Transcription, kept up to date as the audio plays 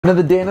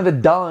Another day, another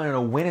dollar, and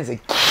a win is a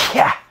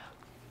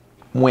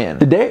win.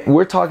 Today,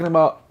 we're talking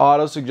about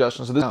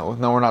auto-suggestion. So no,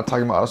 we're not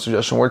talking about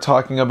auto-suggestion. We're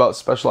talking about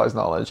specialized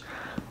knowledge.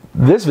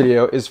 This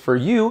video is for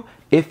you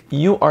if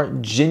you are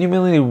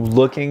genuinely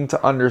looking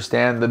to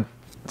understand the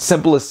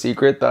simplest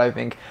secret that I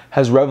think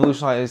has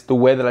revolutionized the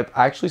way that I've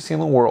actually seen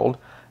the world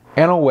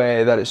in a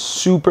way that is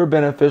super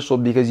beneficial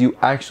because you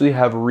actually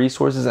have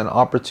resources and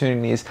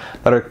opportunities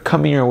that are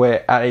coming your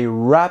way at a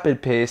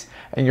rapid pace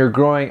and you're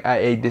growing at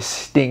a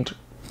distinct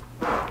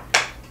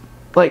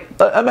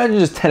imagine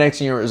just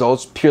 10xing your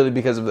results purely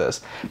because of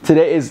this.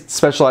 Today is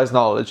specialized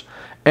knowledge,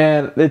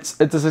 and it's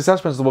a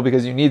success principle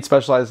because you need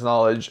specialized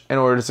knowledge in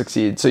order to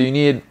succeed. So you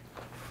need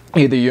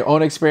either your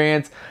own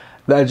experience,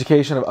 the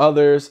education of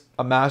others,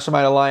 a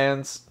mastermind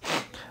alliance,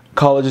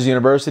 colleges,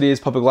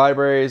 universities, public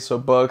libraries, so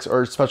books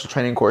or special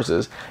training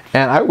courses.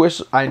 And I wish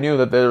I knew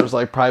that there was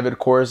like private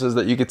courses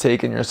that you could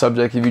take in your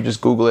subject if you just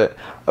Google it.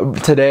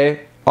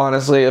 Today,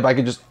 honestly, if I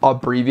could just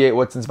abbreviate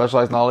what's in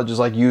specialized knowledge, is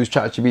like use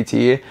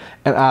ChatGPT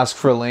and ask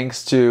for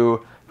links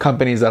to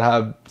companies that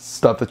have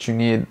stuff that you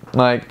need.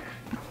 Like,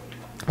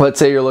 let's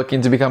say you're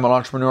looking to become an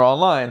entrepreneur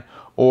online,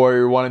 or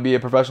you want to be a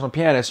professional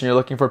pianist and you're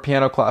looking for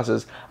piano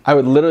classes. I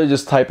would literally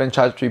just type in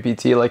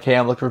ChatGPT like, hey,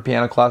 I'm looking for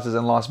piano classes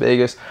in Las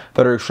Vegas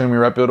that are extremely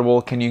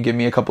reputable. Can you give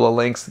me a couple of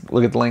links?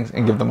 Look at the links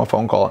and give them a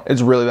phone call.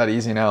 It's really that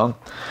easy now.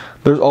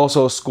 There's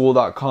also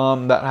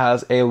Skool.com that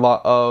has a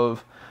lot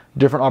of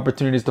different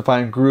opportunities to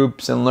find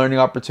groups and learning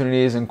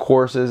opportunities and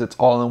courses. It's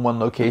all in one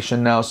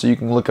location now, so you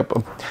can look up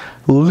a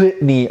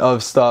litany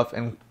of stuff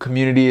and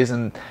communities,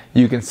 and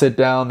you can sit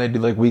down. They do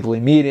like weekly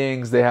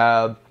meetings. They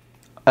have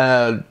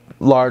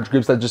large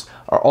groups that just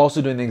are also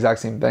doing the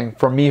exact same thing.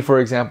 For me, for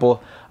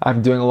example,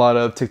 I'm doing a lot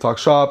of TikTok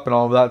Shop and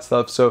all of that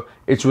stuff, so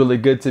it's really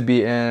good to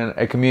be in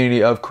a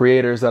community of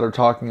creators that are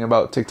talking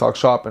about TikTok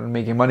Shop and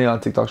making money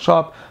on TikTok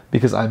Shop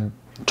because I'm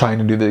trying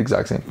to do the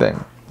exact same thing.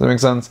 Does that make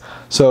sense?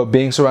 So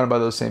being surrounded by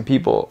those same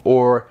people.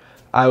 Or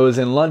I was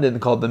in London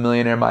called the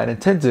Millionaire Mind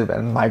Intensive,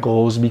 and my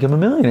goal was to become a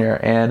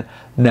millionaire. And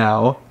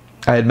now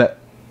I had met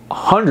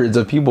hundreds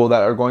of people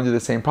that are going through the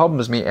same problem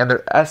as me, and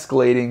they're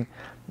escalating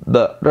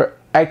they're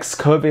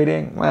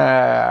excavating,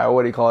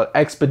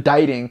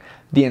 expediting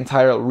the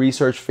entire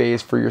research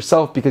phase for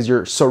yourself because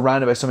you're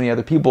surrounded by so many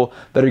other people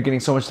that are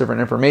getting so much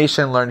different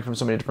information, learning from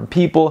so many different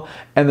people,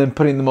 and then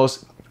putting the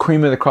most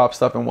cream of the crop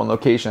stuff in one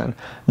location.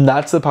 And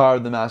that's the power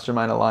of the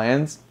Mastermind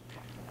Alliance,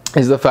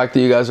 is the fact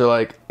that you guys are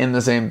like in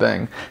the same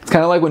thing. It's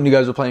kind of like when you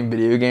guys were playing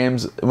video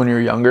games when you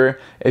were younger.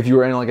 If you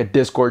were in like a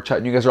Discord chat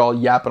and you guys are all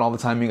yapping all the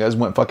time, you guys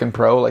went fucking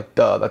pro, like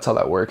duh, that's how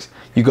that works.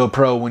 You go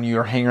pro when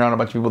you're hanging around a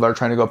bunch of people that are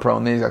trying to go pro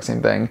in the exact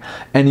same thing.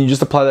 And you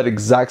just apply that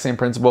exact same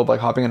principle of like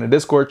hopping on a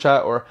Discord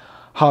chat or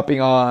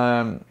hopping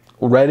on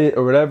Reddit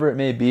or whatever it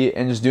may be,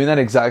 and just doing that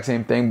exact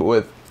same thing but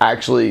with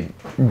actually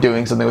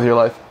doing something with your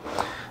life.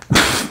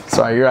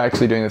 Sorry, you're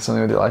actually doing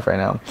something with your life right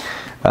now.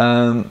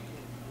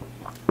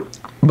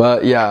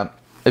 But yeah,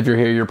 if you're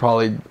here, you're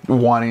probably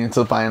wanting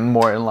to find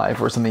more in life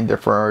or something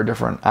different or a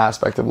different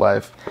aspect of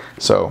life.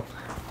 So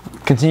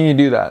continue to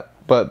do that.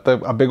 But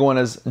a big one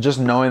is just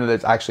knowing that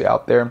it's actually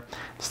out there.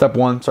 Step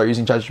one, start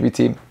using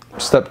ChatGPT.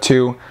 Step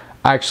two,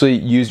 actually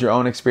use your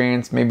own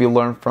experience. Maybe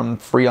learn from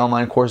free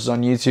online courses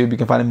on YouTube. You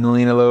can find 1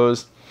 million of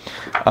those.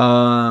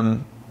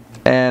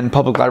 And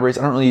public libraries,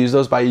 I don't really use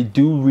those, but I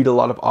do read a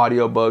lot of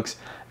audiobooks.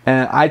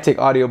 And I take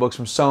audiobooks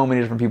from so many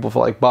different people,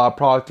 for like Bob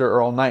Proctor,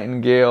 Earl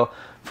Nightingale,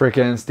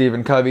 freaking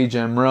Stephen Covey,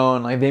 Jim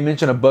Rohn. Like, they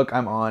mention a book,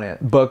 I'm on it.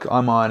 Book,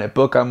 I'm on it.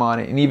 Book, I'm on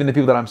it. And even the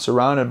people that I'm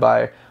surrounded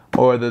by,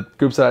 or the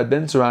groups that I've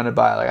been surrounded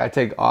by, like I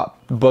take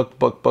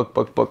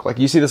book. Like,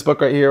 you see this book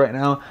right here right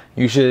now,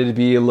 you should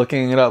be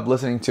looking it up,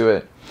 listening to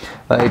it.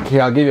 Like,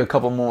 here, I'll give you a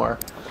couple more.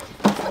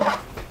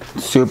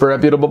 Super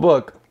reputable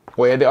book,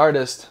 Way of the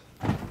Artist.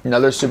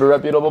 Another super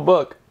reputable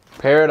book,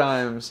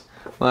 Paradigms.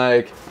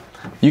 Like,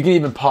 you can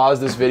even pause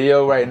this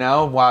video right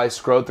now while I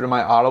scroll through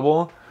my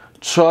Audible,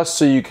 just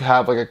so you can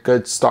have like a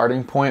good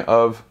starting point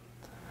of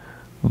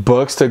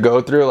books to go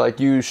through. Like,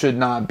 you should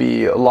not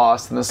be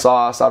lost in the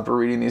sauce after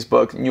reading these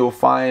books, and you'll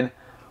find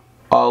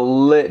a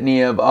litany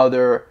of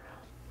other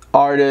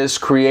artists,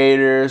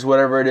 creators,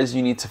 whatever it is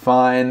you need to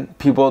find,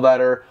 people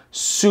that are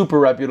super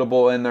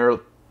reputable in their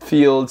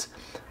fields,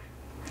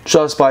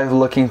 just by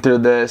looking through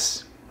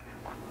this.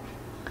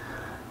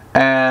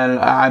 And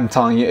I'm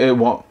telling you, it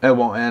won't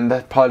end.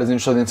 That probably doesn't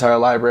show the entire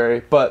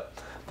library, but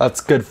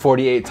that's good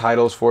 48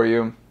 titles for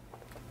you.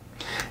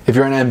 If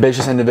you're an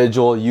ambitious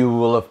individual, you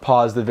will have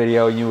paused the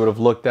video. You would have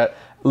looked at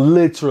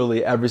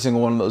literally every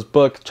single one of those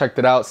books, checked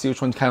it out, see which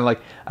one's kind of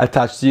like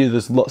attached to you.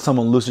 There's some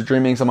on lucid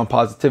dreaming, some on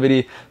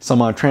positivity, some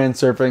on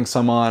transurfing,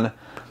 some on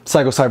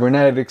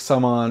psycho-cybernetics,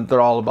 they're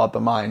all about the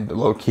mind.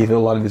 Low-key, a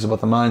lot of these are about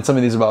the mind. Some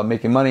of these are about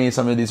making money.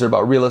 Some of these are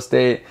about real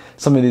estate.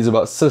 Some of these are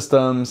about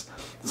systems.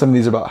 Some of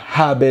these are about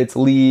habits,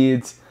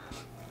 leads,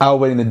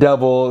 outwitting the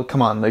devil.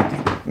 Come on, like,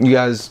 you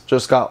guys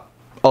just got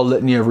a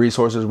litany of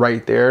resources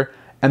right there.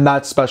 And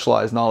that's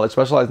specialized knowledge.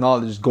 Specialized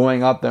knowledge is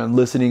going out there and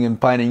listening and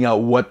finding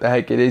out what the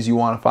heck it is you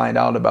want to find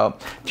out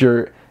about. If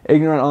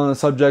ignorant on the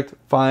subject,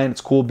 fine,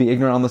 it's cool. Be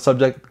ignorant on the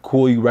subject,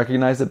 cool, you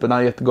recognize it, but now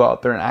you have to go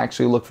out there and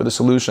actually look for the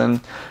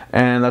solution.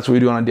 And that's what we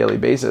do on a daily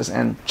basis.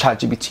 And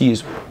ChatGPT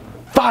is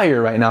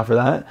fire right now for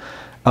that.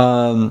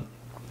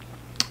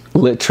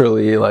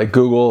 Literally, like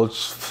Google,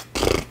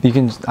 you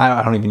can,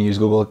 I don't even use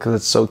Google because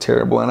it's so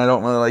terrible, and I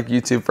don't really like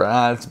YouTube for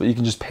ads, but you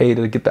can just pay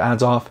to get the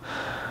ads off.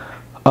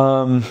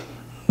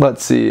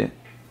 Let's see.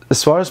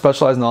 As far as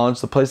specialized knowledge,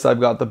 the place that I've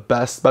got the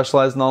best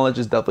specialized knowledge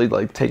is definitely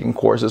like taking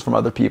courses from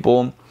other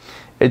people.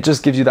 It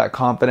just gives you that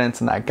confidence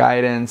and that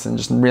guidance, and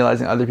just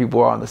realizing other people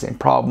are on the same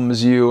problem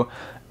as you,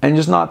 and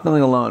just not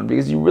feeling alone,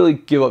 because you really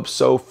give up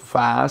so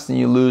fast and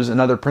you lose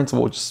another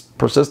principle, which is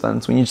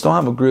persistence. When you just don't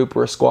have a group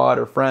or a squad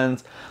or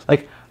friends,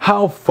 like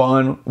how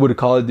fun would a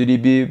Call of Duty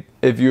be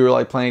if you were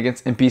like playing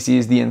against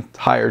NPCs the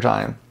entire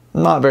time?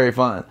 Not very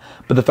fun.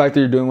 But the fact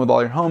that you're doing it with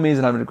all your homies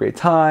and having a great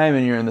time,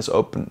 and you're in this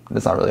open,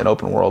 it's not really an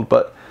open world,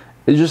 but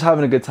it's just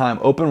having a good time.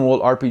 Open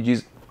world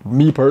RPGs,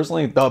 me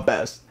personally, the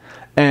best.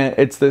 And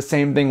it's the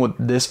same thing with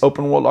this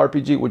open world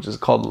RPG, which is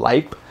called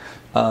Life.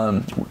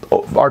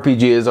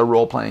 RPG is a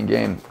role-playing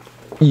game.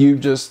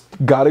 You've just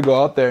got to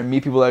go out there and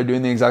meet people that are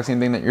doing the exact same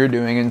thing that you're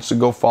doing, and just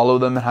go follow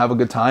them and have a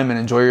good time and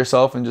enjoy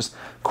yourself and just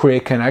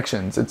create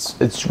connections.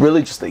 It's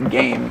really just a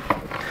game.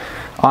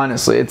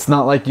 Honestly, it's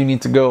not like you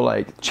need to go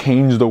like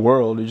change the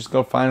world. You just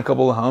go find a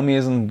couple of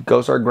homies and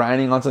go start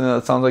grinding on something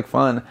that sounds like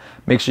fun.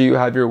 Make sure you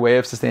have your way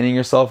of sustaining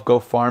yourself. Go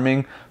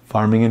farming.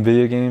 Farming in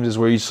video games is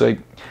where you just like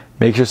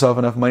make yourself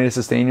enough money to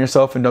sustain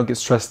yourself and don't get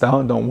stressed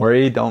out. Don't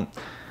worry. Don't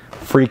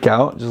freak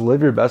out. Just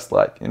live your best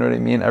life. You know what I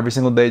mean? Every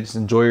single day, just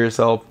enjoy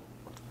yourself.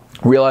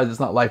 Realize it's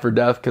not life or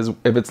death, because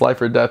if it's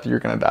life or death, you're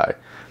gonna die.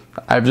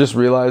 I've just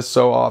realized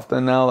so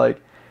often now,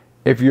 like,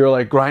 if you're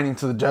like grinding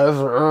to the death,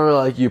 or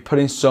like you're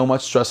putting so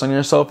much stress on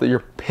yourself that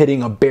you're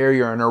hitting a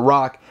barrier and a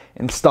rock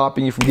and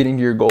stopping you from getting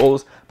to your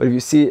goals. But if you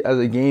see it as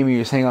a game, you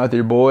just hang out with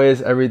your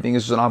boys, everything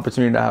is just an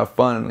opportunity to have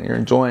fun, and you're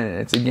enjoying it.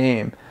 It's a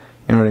game.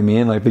 You know what I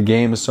mean? Like, the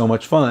game is so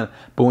much fun.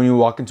 But when you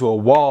walk into a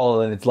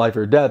wall and it's life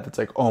or death, it's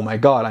like, oh my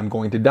God, I'm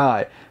going to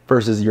die.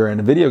 Versus you're in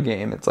a video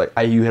game, it's like,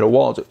 you hit a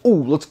wall, it's like,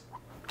 ooh, let's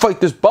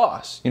fight this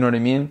boss. You know what I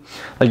mean?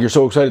 Like, you're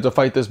so excited to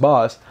fight this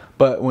boss.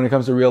 But when it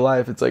comes to real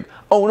life, it's like,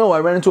 oh no, I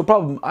ran into a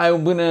problem,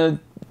 I'm gonna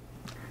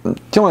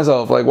kill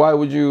myself. Like, why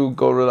would you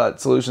go to that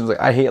solution? It's like,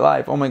 I hate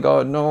life. Oh my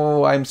God,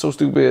 no, I'm so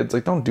stupid. It's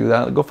like, don't do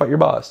that. Like, go fight your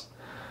boss.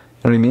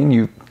 You know what I mean?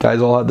 You guys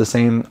all have the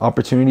same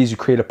opportunities. You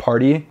create a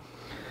party.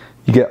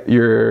 You got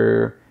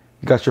your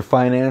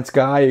finance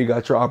guy, you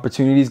got your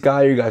opportunities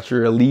guy, you got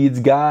your leads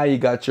guy, you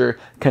got your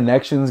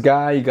connections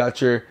guy, you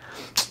got your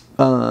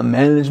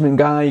management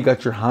guy, you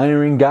got your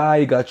hiring guy,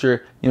 you got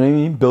your, you know what I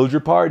mean? Build your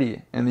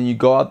party. And then you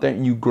go out there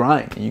and you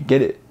grind and you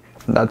get it.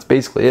 And that's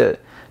basically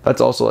it. That's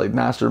also like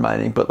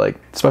masterminding, but like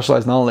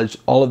specialized knowledge,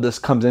 all of this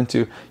comes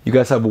into, you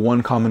guys have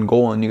one common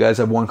goal and you guys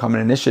have one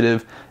common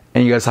initiative,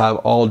 and you guys have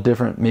all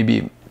different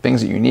maybe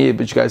things that you need,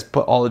 but you guys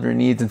put all of your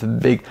needs into the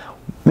big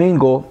main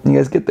goal and you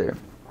guys get there.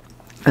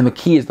 And the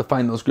key is to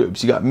find those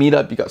groups. You got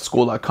Meetup, you got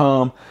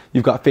Skool.com,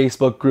 you've got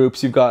Facebook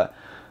groups, you've got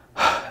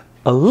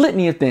a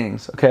litany of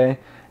things, okay?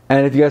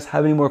 And if you guys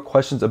have any more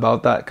questions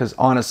about that, because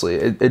honestly,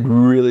 it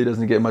really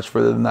doesn't get much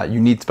further than that. You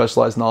need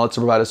specialized knowledge to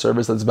provide a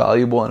service that's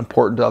valuable and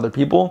important to other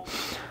people.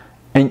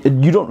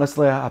 And you don't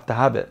necessarily have to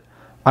have it.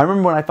 I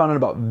remember when I found out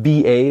about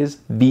VA,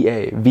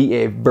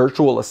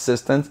 virtual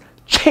assistants,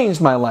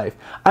 changed my life.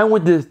 I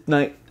went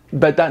to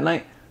bed that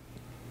night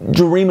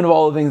dreaming of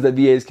all the things that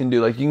VAs can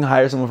do. Like, you can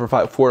hire someone for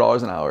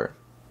 $4 an hour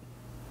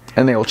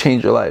and they will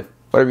change your life.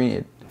 Whatever you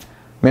need.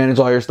 Manage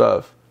all your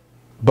stuff.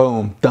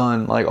 Boom,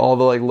 done. Like, all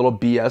the like little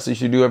BS you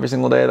should do every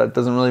single day that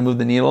doesn't really move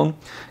the needle,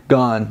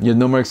 gone. You have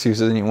no more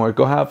excuses anymore.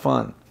 Go have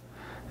fun.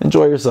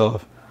 Enjoy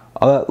yourself.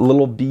 All that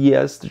little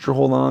BS that you're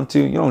holding on to,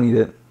 you don't need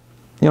it.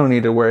 You don't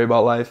need to worry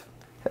about life.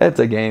 It's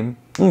a game.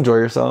 Enjoy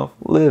yourself.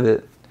 Live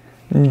it.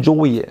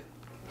 Enjoy it.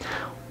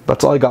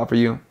 That's all I got for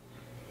you.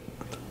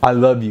 I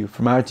love you.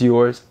 From my heart to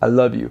yours, I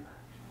love you.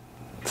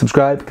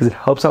 Subscribe because it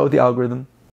helps out with the algorithm.